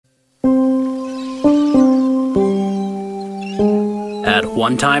At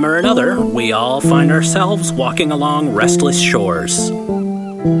one time or another, we all find ourselves walking along restless shores.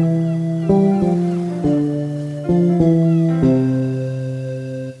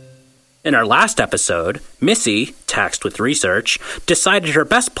 In our last episode, Missy, taxed with research, decided her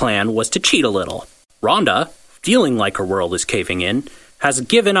best plan was to cheat a little. Rhonda, feeling like her world is caving in, has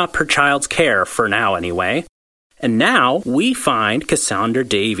given up her child's care, for now anyway. And now we find Cassandra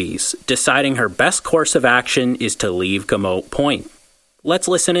Davies deciding her best course of action is to leave Gamote Point. Let's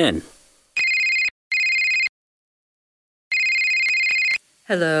listen in.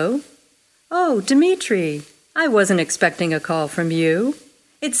 Hello? Oh, Dimitri. I wasn't expecting a call from you.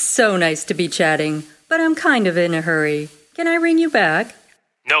 It's so nice to be chatting, but I'm kind of in a hurry. Can I ring you back?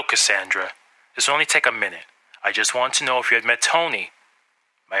 No, Cassandra. This will only take a minute. I just want to know if you had met Tony,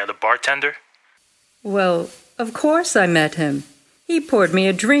 my other bartender. Well, of course I met him. He poured me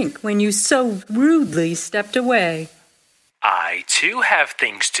a drink when you so rudely stepped away. I, too, have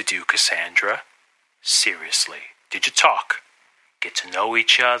things to do, Cassandra. Seriously, did you talk? Get to know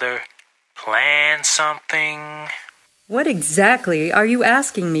each other? Plan something? What exactly are you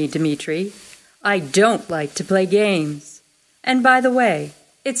asking me, Dimitri? I don't like to play games. And by the way,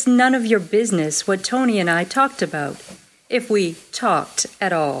 it's none of your business what Tony and I talked about, if we talked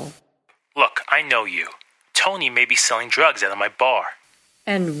at all. Look, I know you. Tony may be selling drugs out of my bar.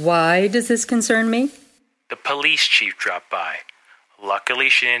 And why does this concern me? The police chief dropped by. Luckily,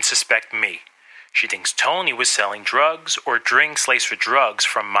 she didn't suspect me. She thinks Tony was selling drugs or drinks laced with drugs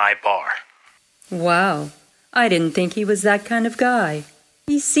from my bar. Wow, I didn't think he was that kind of guy.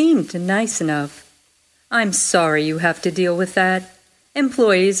 He seemed nice enough. I'm sorry you have to deal with that.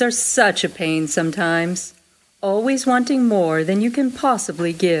 Employees are such a pain sometimes, always wanting more than you can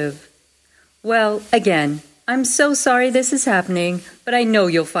possibly give. Well, again, I'm so sorry this is happening, but I know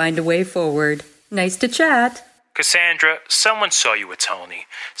you'll find a way forward. Nice to chat. Cassandra, someone saw you with Tony.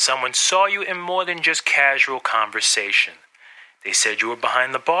 Someone saw you in more than just casual conversation. They said you were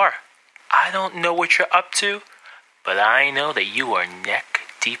behind the bar. I don't know what you're up to, but I know that you are neck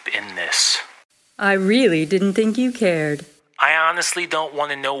deep in this. I really didn't think you cared. I honestly don't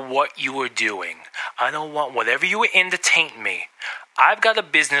want to know what you were doing. I don't want whatever you were in to taint me. I've got a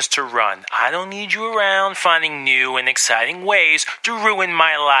business to run. I don't need you around finding new and exciting ways to ruin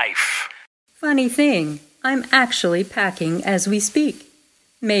my life. Funny thing, I'm actually packing as we speak.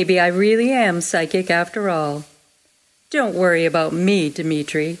 Maybe I really am psychic after all. Don't worry about me,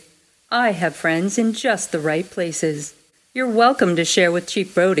 Dimitri. I have friends in just the right places. You're welcome to share with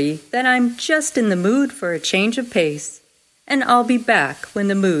Chief Brody that I'm just in the mood for a change of pace. And I'll be back when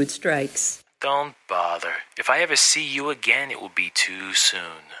the mood strikes. Don't bother. If I ever see you again, it will be too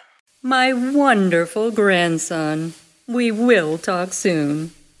soon. My wonderful grandson. We will talk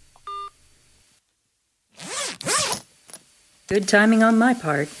soon. Good timing on my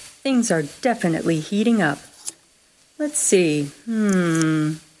part. Things are definitely heating up. Let's see.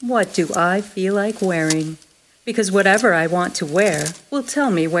 What do I feel like wearing? Because whatever I want to wear will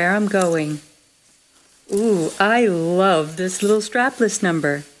tell me where I'm going. Ooh, I love this little strapless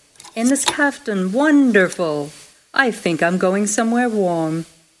number. And this kaftan, wonderful. I think I'm going somewhere warm.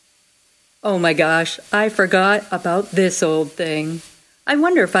 Oh my gosh, I forgot about this old thing. I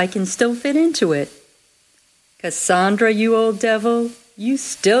wonder if I can still fit into it. Cassandra, you old devil, you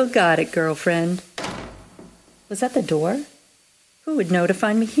still got it, girlfriend. Was that the door? Who would know to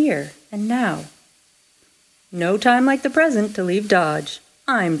find me here and now? No time like the present to leave Dodge.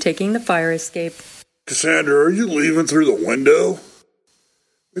 I'm taking the fire escape. Cassandra, are you leaving through the window?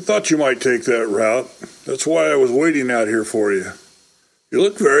 We thought you might take that route. That's why I was waiting out here for you. You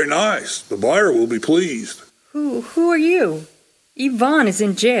look very nice. The buyer will be pleased. Who are you? Yvonne is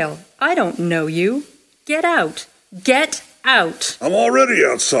in jail. I don't know you. Get out. Get out. I'm already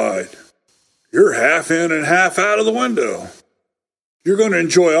outside. You're half in and half out of the window. You're going to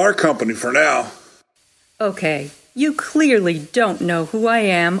enjoy our company for now. Okay, you clearly don't know who I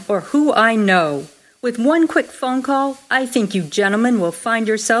am or who I know. With one quick phone call, I think you gentlemen will find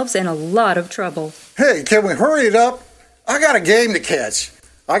yourselves in a lot of trouble. Hey, can we hurry it up? I got a game to catch.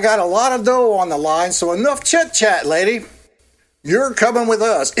 I got a lot of dough on the line, so enough chit-chat, lady. You're coming with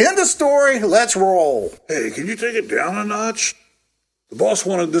us. End of story, let's roll. Hey, can you take it down a notch? The boss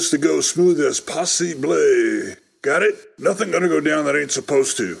wanted this to go smooth as possible. Got it? Nothing gonna go down that ain't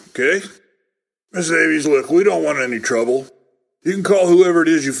supposed to, okay? Miss Davies, look, we don't want any trouble. You can call whoever it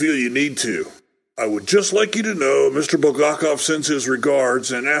is you feel you need to. I would just like you to know Mr. Bulgakov sends his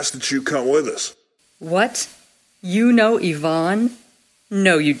regards and asks that you come with us. What? You know Yvonne?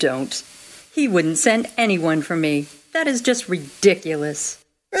 No, you don't. He wouldn't send anyone for me. That is just ridiculous.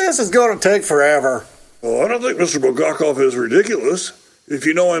 This is going to take forever. Well, I don't think Mr. Bulgakov is ridiculous. If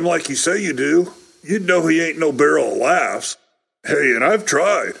you know him like you say you do, you'd know he ain't no barrel of laughs. Hey, and I've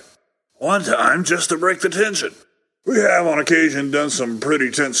tried. One time, just to break the tension. We have on occasion done some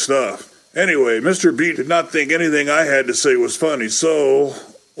pretty tense stuff. Anyway, Mr. B did not think anything I had to say was funny, so,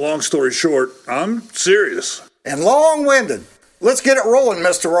 long story short, I'm serious. And long-winded. Let's get it rolling,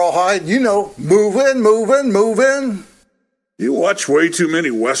 Mr. Rawhide. You know, moving. You watch way too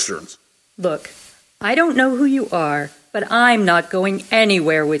many westerns. Look, I don't know who you are, but I'm not going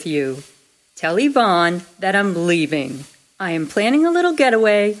anywhere with you. Tell Yvonne that I'm leaving. I am planning a little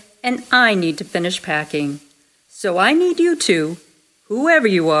getaway, and I need to finish packing. So I need you two, whoever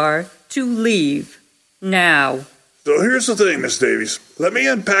you are, to leave. Now. So here's the thing, Miss Davies. Let me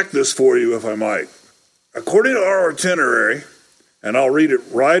unpack this for you, if I might. According to our itinerary, and I'll read it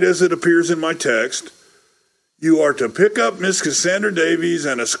right as it appears in my text, you are to pick up Miss Cassandra Davies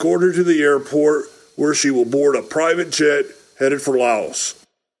and escort her to the airport, where she will board a private jet headed for Laos.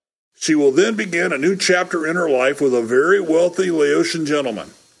 She will then begin a new chapter in her life with a very wealthy Laotian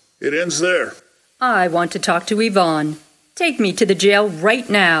gentleman. It ends there. I want to talk to Yvonne. Take me to the jail right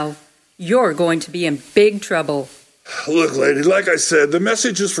now. You're going to be in big trouble. Look, lady, like I said, the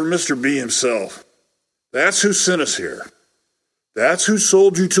message is for Mr. B himself. That's who sent us here. That's who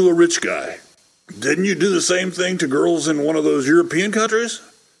sold you to a rich guy. Didn't you do the same thing to girls in one of those European countries?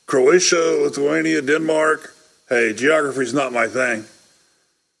 Croatia, Lithuania, Denmark. Hey, geography's not my thing.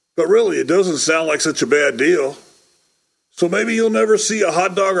 But really, it doesn't sound like such a bad deal. So maybe you'll never see a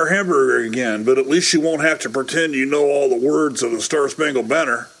hot dog or hamburger again, but at least you won't have to pretend you know all the words of the Star-Spangled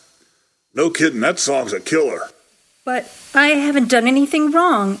Banner. No kidding, that song's a killer. But I haven't done anything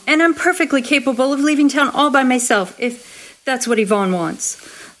wrong, and I'm perfectly capable of leaving town all by myself, if that's what Yvonne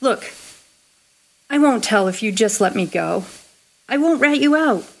wants. Look, I won't tell if you just let me go. I won't rat you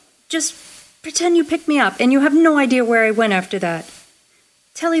out. Just pretend you picked me up, and you have no idea where I went after that.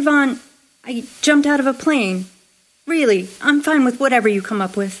 Tell Yvonne I jumped out of a plane. Really, I'm fine with whatever you come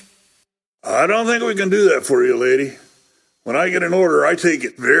up with. I don't think we can do that for you, lady. When I get an order, I take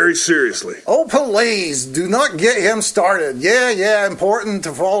it very seriously. Oh, please, do not get him started. Yeah, important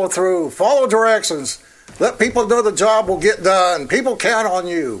to follow through. Follow directions. Let people know the job will get done. People count on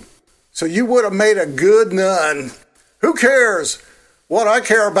you. So you would have made a good nun. Who cares? What I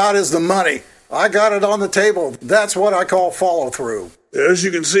care about is the money. I got it on the table. That's what I call follow through. As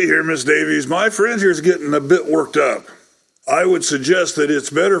you can see here, Miss Davies, my friend here's getting a bit worked up. I would suggest that it's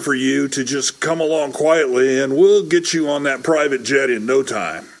better for you to just come along quietly, and we'll get you on that private jet in no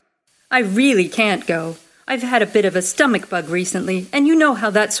time. I really can't go. I've had a bit of a stomach bug recently, and you know how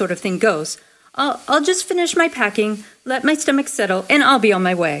that sort of thing goes. I'll just finish my packing, let my stomach settle, and I'll be on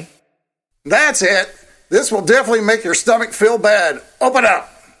my way. That's it. This will definitely make your stomach feel bad. Open up.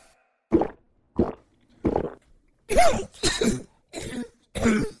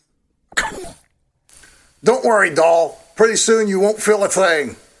 Don't worry, doll. Pretty soon you won't feel a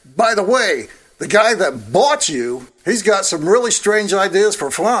thing. By the way, the guy that bought you, he's got some really strange ideas for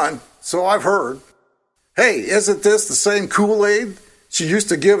fun, so I've heard. Hey, isn't this the same Kool-Aid she used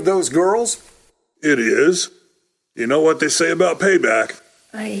to give those girls? It is. You know what they say about payback?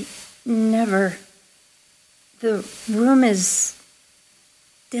 I never... The room is...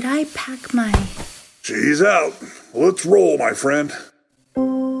 Did I pack my... She's out. Let's roll, my friend.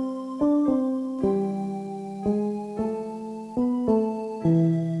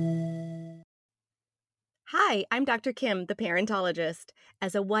 Hi, I'm Dr. Kim, the parentologist.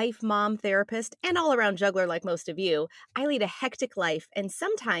 As a wife, mom, therapist, and all-around juggler like most of you, I lead a hectic life, and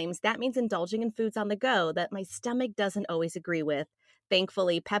sometimes that means indulging in foods on the go that my stomach doesn't always agree with.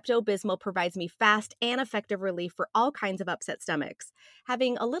 Thankfully, Pepto-Bismol provides me fast and effective relief for all kinds of upset stomachs.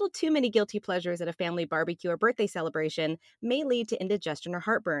 Having a little too many guilty pleasures at a family barbecue or birthday celebration may lead to indigestion or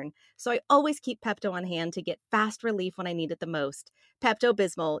heartburn, so I always keep Pepto on hand to get fast relief when I need it the most.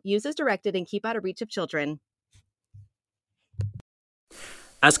 Pepto-Bismol, use as directed and keep out of reach of children.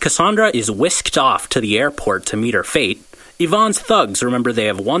 As Cassandra is whisked off to the airport to meet her fate, Yvonne's thugs remember they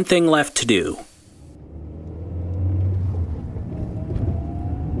have one thing left to do.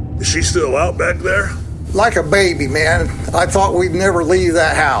 Is she still out back there? Like a baby, man. I thought we'd never leave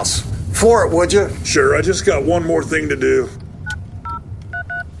that house. For it, would you? Sure, I just got one more thing to do.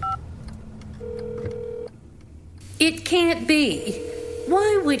 It can't be.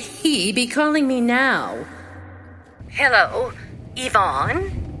 Why would he be calling me now? Hello,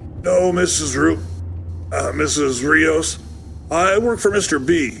 Yvonne? No, Mrs. Rios. I work for Mr.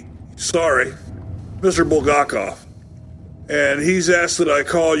 B. Sorry, Mr. Bulgakov. And he's asked that I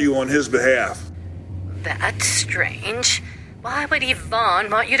call you on his behalf. That's strange. Why would Yvonne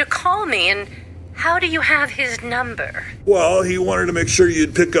want you to call me? And How do you have his number? Well, he wanted to make sure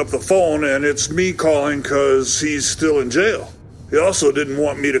you'd pick up the phone, and it's me calling because he's still in jail. He also didn't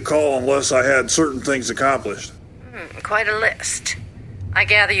want me to call unless I had certain things accomplished. Quite a list. I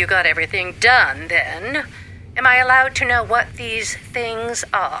gather you got everything done, then. Am I allowed to know what these things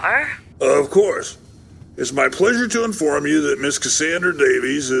are? Of course. It's my pleasure to inform you that Miss Cassandra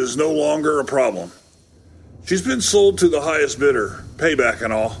Davies is no longer a problem. She's been sold to the highest bidder, payback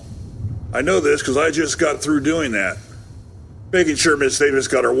and all. I know this because I just got through doing that. Making sure Miss Davis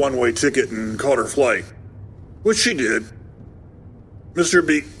got her one-way ticket and caught her flight. Which she did. Mr.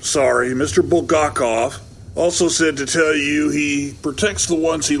 Bulgakov also said to tell you he protects the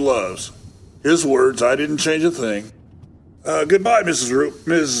ones he loves. His words, I didn't change a thing. Goodbye, Ms.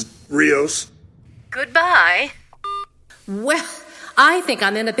 Rios. Goodbye. Well, I think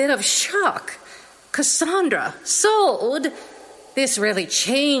I'm in a bit of shock. Cassandra, sold? This really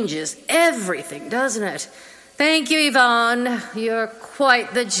changes everything, doesn't it? Thank you, Yvonne. You're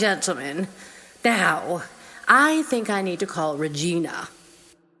quite the gentleman. Now, I think I need to call Regina.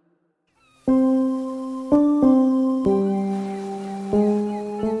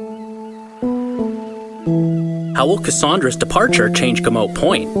 How will Cassandra's departure change Gamote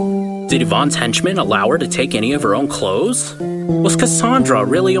Point? Did Yvonne's henchmen allow her to take any of her own clothes? Was Cassandra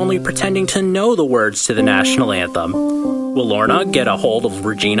really only pretending to know the words to the national anthem? Will Lorna get a hold of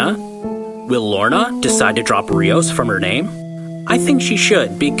Regina? Will Lorna decide to drop Rios from her name? I think she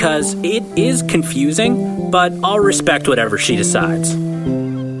should, because it is confusing, but I'll respect whatever she decides.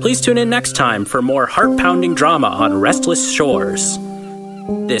 Please tune in next time for more heart-pounding drama on Restless Shores.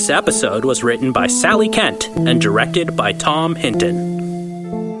 This episode was written by Sally Kent and directed by Tom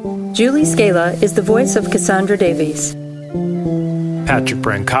Hinton. Julie Scala is the voice of Cassandra Davies. Patrick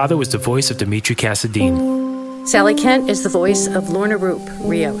Brancato is the voice of Dimitri Cassadine. Sally Kent is the voice of Lorna Roop,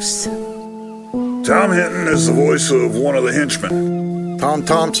 Rios. Tom Hinton is the voice of one of the henchmen. Tom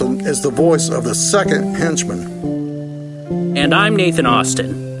Thompson is the voice of the second henchman. And I'm Nathan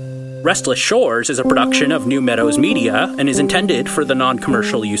Austin. Restless Shores is a production of New Meadows Media and is intended for the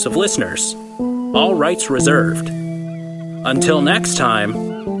non-commercial use of listeners. All rights reserved. Until next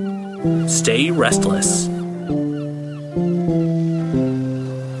time, stay restless.